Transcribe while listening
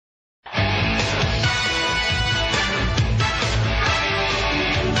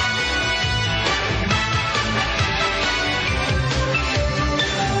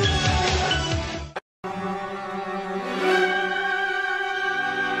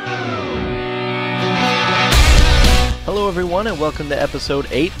Hello everyone and welcome to episode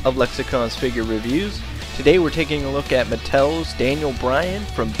 8 of Lexicon's Figure Reviews. Today we're taking a look at Mattel's Daniel Bryan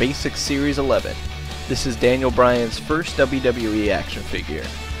from Basic Series 11. This is Daniel Bryan's first WWE action figure.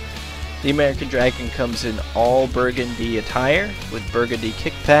 The American Dragon comes in all burgundy attire with burgundy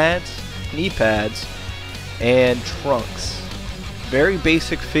kick pads, knee pads, and trunks. Very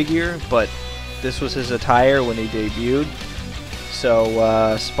basic figure, but this was his attire when he debuted.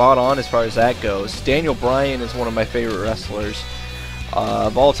 So spot on as far as that goes. Daniel Bryan is one of my favorite wrestlers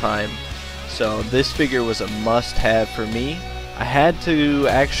of all time, so this figure was a must-have for me. I had to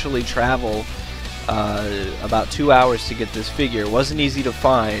actually travel about 2 hours to get this figure. It wasn't easy to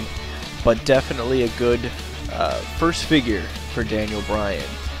find, but definitely a good first figure for Daniel Bryan.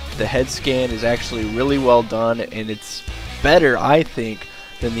 The head scan is actually really well done, and it's better, I think,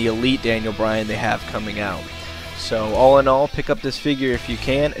 than the Elite Daniel Bryan they have coming out. So all in all, pick up this figure if you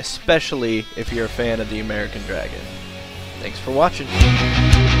can, especially if you're a fan of the American Dragon. Thanks for watching.